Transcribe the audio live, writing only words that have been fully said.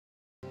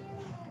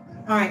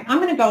All right, I'm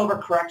going to go over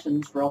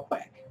corrections real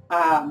quick.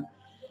 How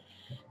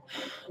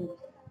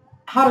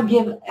to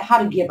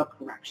give a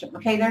correction.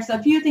 Okay, there's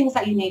a few things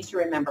that you need to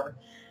remember.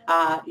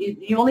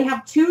 You only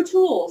have two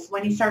tools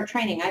when you start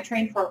training. I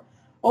trained for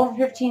over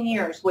 15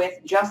 years with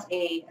just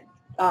a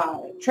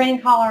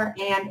training collar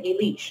and a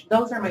leash.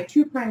 Those are my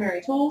two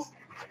primary tools.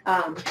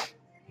 Um,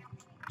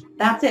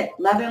 that's it.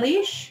 Leather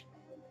leash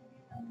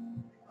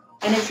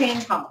and a chain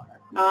collar.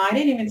 I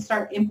didn't even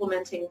start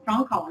implementing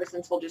prong collars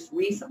until just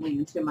recently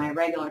into my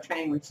regular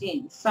training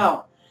routine.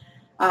 So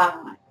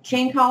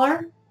chain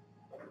collar,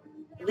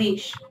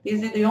 leash.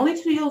 These are the only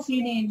tools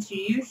you need to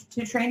use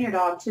to train your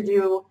dog to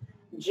do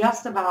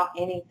just about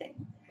anything.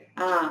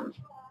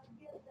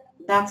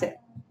 That's it.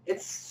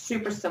 It's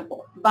super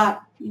simple.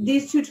 But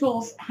these two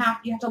tools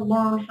you have to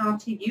learn how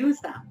to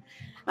use them.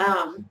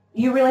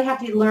 You really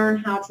have to learn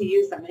how to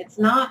use them. It's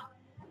not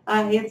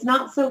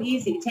so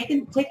easy. Take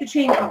the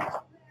chain collar.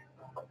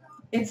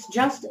 It's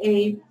just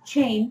a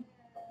chain,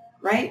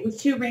 right, with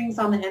two rings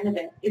on the end of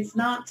it. It's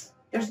not.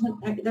 There's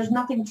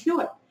nothing to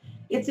it.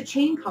 It's a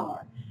chain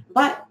collar.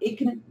 But it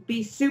can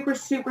be super,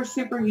 super,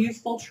 super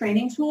useful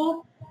training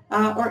tool,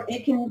 or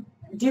it can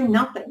do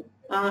nothing.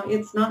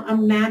 It's not a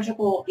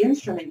magical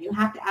instrument. You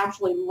have to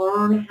actually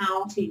learn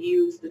how to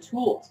use the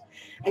tools.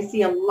 I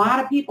see a lot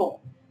of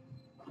people,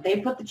 they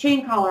put the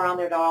chain collar on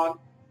their dog,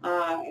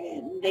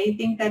 and they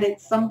think that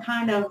it's some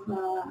kind of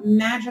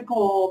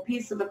magical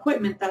piece of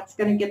equipment that's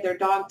going to get their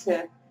dog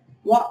to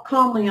walk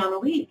calmly on a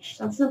leash.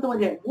 That's not the way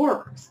that it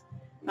works.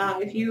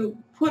 If you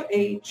put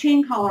a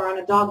chain collar on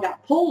a dog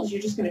that pulls,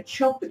 you're just going to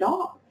choke the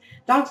dog.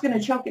 Dog's going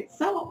to choke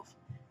itself.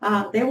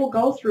 They will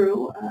go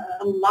through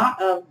a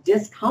lot of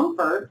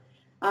discomfort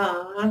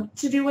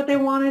to do what they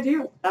want to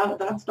do.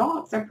 That's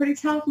dogs. They're pretty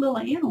tough little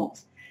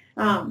animals.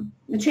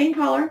 The chain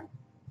collar,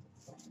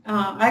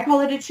 I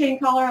call it a chain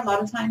collar. A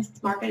lot of times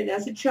it's marketed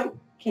as a choke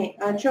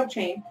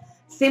chain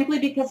simply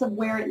because of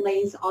where it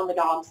lays on the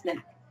dog's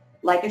neck,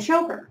 like a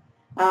choker.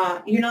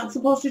 You're not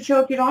supposed to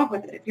choke your dog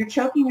with it. If you're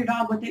choking your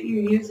dog with it,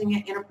 you're using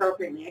it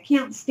inappropriately. I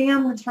can't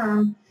stand the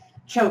term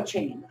choke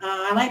chain.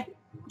 I like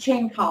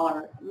chain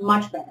collar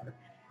much better.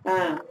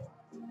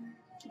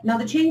 Now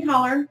the chain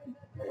collar,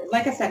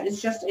 like I said,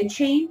 is just a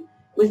chain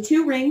with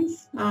two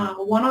rings,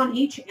 one on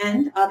each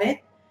end of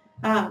it.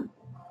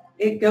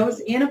 It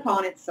goes in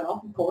upon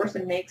itself, of course,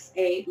 and makes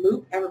a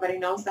loop. Everybody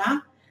knows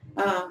that.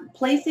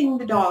 Placing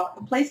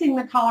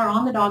the collar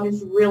on the dog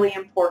is really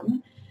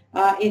important.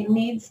 It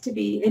needs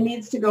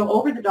to go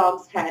over the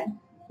dog's head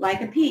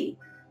like a pea.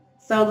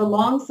 So the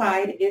long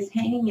side is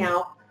hanging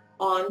out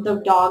on the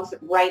dog's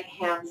right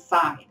hand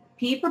side.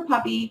 P for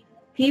puppy,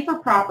 P for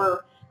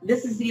proper.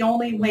 This is the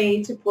only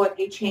way to put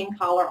a chain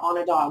collar on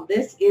a dog.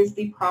 This is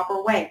the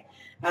proper way.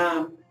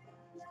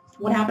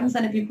 What happens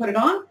then if you put it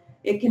on?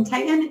 It can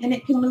tighten and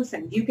it can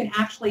loosen. You can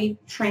actually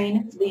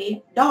train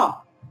the dog.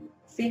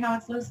 See how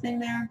it's loosening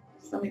there?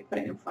 So let me put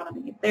it in front of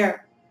me.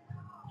 There.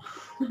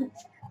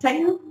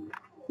 Tighten,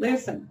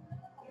 loosen.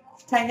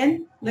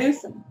 Tighten,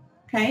 loosen.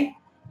 Okay?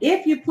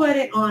 If you put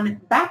it on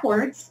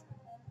backwards,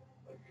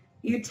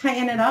 you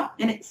tighten it up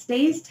and it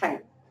stays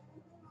tight.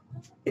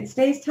 It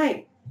stays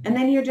tight. And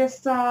then you're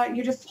just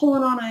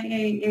pulling on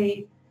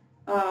a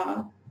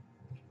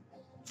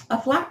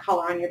flat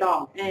collar on your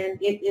dog,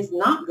 and it is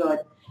not good,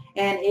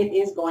 and it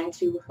is going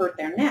to hurt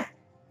their neck.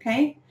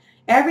 Okay?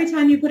 Every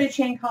time you put a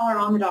chain collar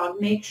on the dog,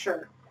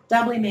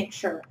 doubly make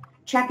sure.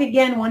 Check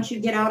again once you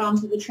get out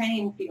onto the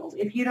training field.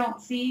 If you don't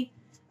see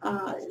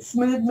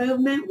smooth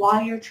movement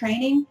while you're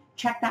training,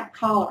 check that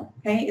collar.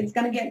 Okay? It's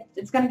gonna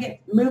get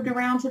moved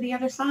around to the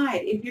other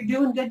side. If you're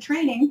doing good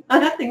training,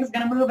 that thing's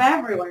gonna move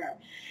everywhere.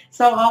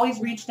 So always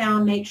reach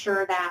down, make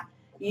sure that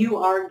you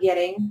are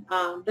getting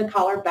the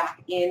collar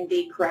back in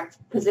the correct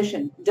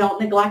position. Don't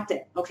neglect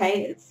it,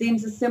 okay? It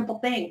seems a simple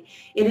thing.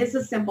 It is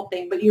a simple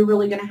thing, but you're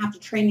really going to have to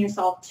train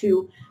yourself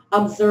to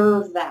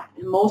observe that.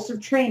 And most of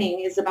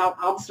training is about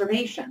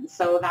observation,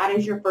 so that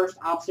is your first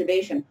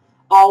observation.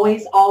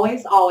 Always,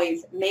 always,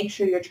 always make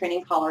sure your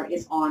training collar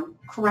is on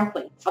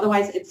correctly.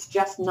 Otherwise, it's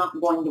just not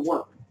going to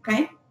work,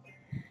 okay?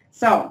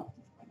 So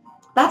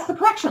that's the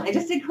correction. I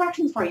just did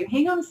corrections for you.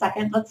 Hang on a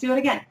second. Let's do it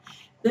again.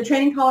 The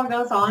training collar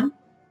goes on.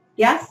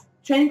 Yes,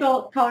 training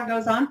collar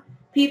goes on.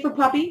 P for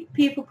puppy,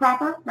 P for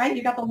proper, right?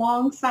 You got the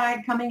long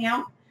side coming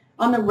out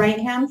on the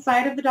right-hand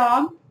side of the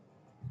dog.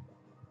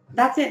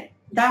 That's it.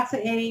 That's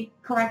a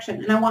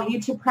correction. And I want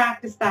you to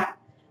practice that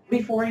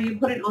before you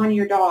put it on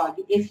your dog,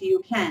 if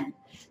you can.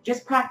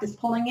 Just practice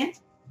pulling it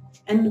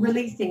and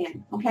releasing it,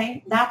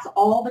 okay? That's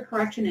all the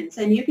correction is.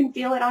 And you can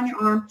feel it on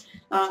your arm.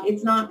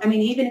 It's not, I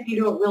mean, even if you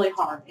do it really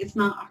hard, it's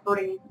not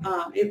hurting,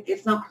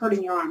 it's not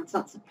hurting your arm. It's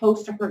not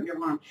supposed to hurt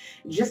your arm.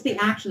 Just the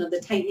action of the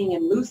tightening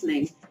and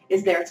loosening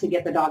is there to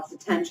get the dog's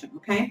attention,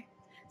 okay?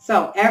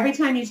 So every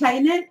time you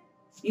tighten it,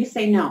 you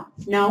say no,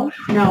 no,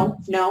 no,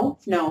 no,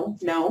 no,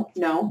 no,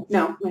 no,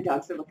 no. My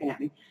dogs are looking at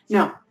me.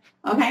 No,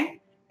 okay?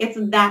 It's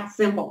that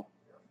simple.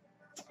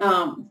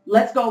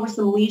 Let's go over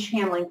some leash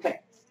handling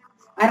quick.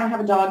 I don't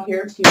have a dog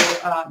here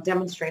to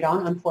demonstrate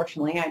on,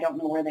 unfortunately. I don't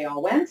know where they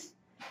all went.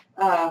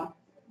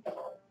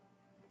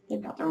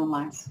 They've got their own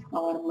lives.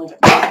 I'll let them live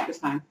it this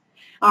time.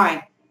 All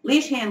right.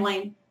 Leash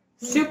handling,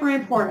 super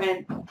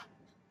important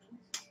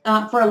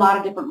for a lot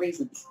of different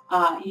reasons.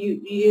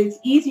 It's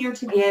easier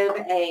to give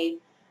a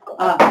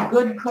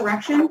good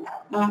correction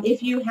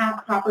if you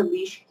have proper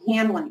leash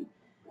handling.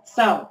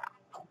 So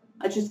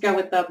let's just go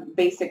with the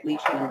basic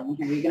leash handling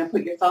here. You're going to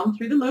put your thumb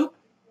through the loop,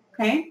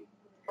 okay?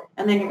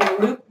 And then you're going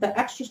to loop the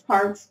extra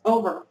parts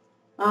over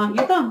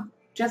your thumb,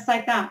 just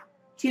like that.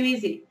 Too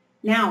easy.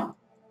 Now,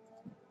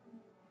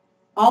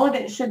 all of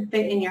it should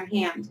fit in your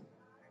hand,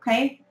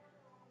 okay?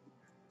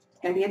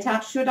 It's going to be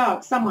attached to a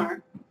dog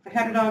somewhere. I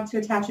had a dog to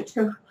attach it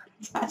to,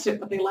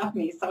 but they left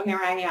me, so here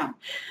I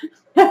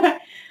am.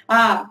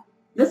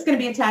 This is going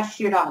to be attached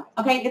to your dog,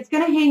 okay? It's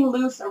going to hang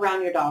loose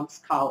around your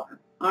dog's collar,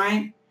 all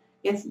right?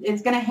 It's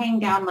going to hang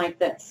down like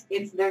this.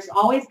 There's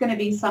always going to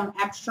be some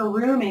extra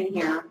room in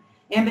here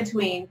in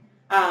between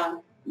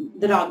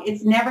the dog.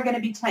 It's never going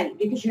to be tight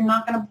because you're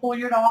not going to pull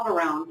your dog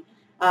around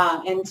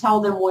and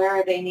tell them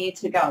where they need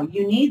to go.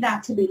 You need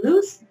that to be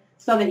loose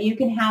so that you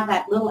can have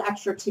that little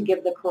extra to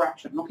give the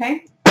correction,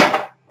 okay?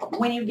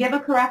 When you give a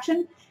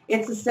correction,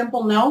 it's a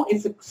simple no.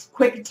 It's a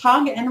quick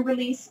tug and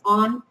release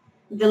on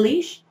the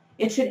leash.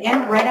 It should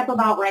end right up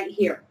about right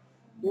here.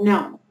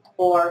 No,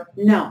 or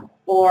no,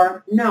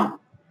 or no.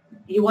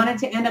 You want it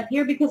to end up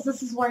here because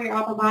this is where your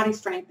upper body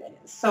strength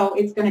is. So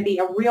it's going to be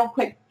a real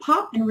quick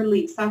pop and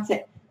release. That's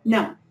it.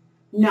 No,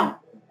 no,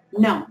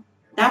 no.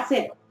 That's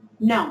it.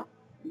 No,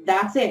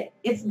 that's it.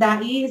 It's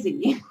that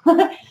easy.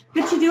 But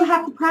you do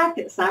have to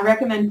practice. I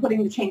recommend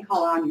putting the chain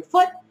collar on your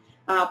foot,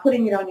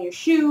 putting it on your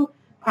shoe,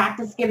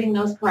 practice giving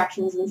those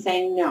corrections and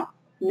saying no,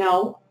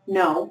 no,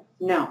 no,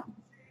 no.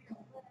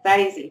 That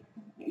easy.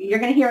 You're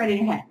going to hear it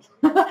in your head.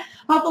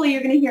 Hopefully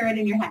you're going to hear it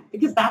in your head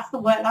because that's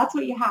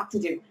what you have to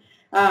do.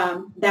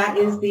 That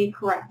is the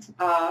correct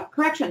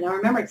correction. Now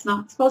remember, it's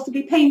not supposed to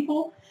be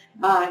painful.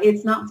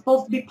 It's not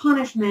supposed to be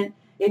punishment.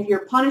 If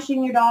you're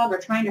punishing your dog or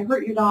trying to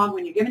hurt your dog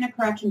when you're giving a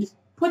correction, just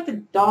put the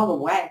dog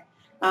away.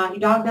 Your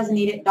dog doesn't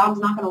need it. Dog's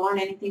not going to learn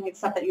anything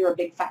except that you're a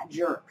big fat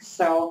jerk.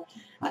 So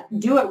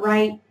do it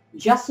right,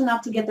 just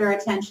enough to get their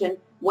attention.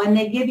 When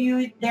they give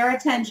you their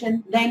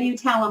attention, then you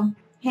tell them,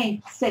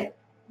 hey, sit.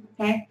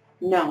 Okay?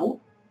 No,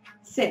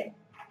 sit.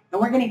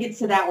 And we're going to get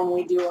to that when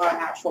we do our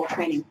actual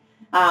training.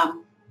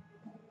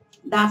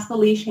 That's the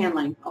leash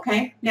handling,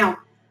 okay? Now,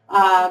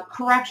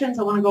 corrections,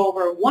 I want to go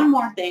over one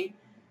more thing.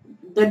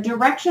 The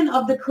direction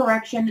of the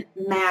correction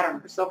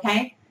matters,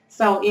 okay?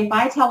 So if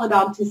I tell a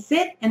dog to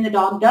sit and the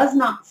dog does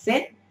not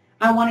sit,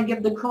 I want to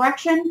give the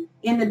correction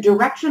in the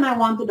direction I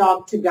want the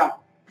dog to go,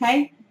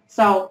 okay?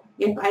 So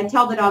if I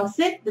tell the dog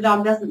sit, the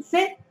dog doesn't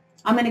sit,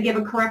 I'm going to give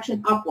a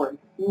correction upward.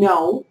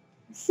 No,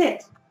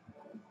 sit,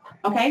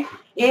 okay?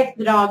 If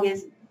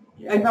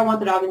I want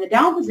the dog in the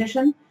down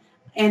position,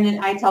 and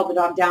then I tell the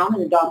dog down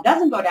and the dog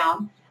doesn't go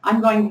down, I'm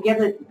going to give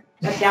it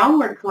a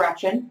downward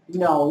correction.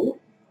 No,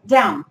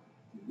 down.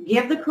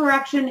 Give the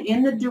correction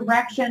in the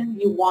direction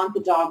you want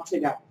the dog to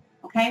go.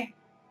 Okay?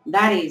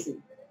 That easy.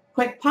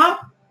 Quick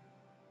pop,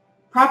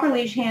 proper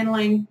leash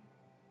handling,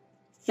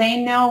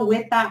 say no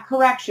with that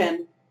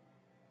correction,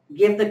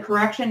 give the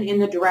correction in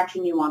the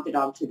direction you want the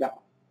dog to go.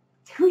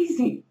 Too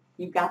easy.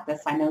 You got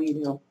this. I know you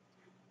do.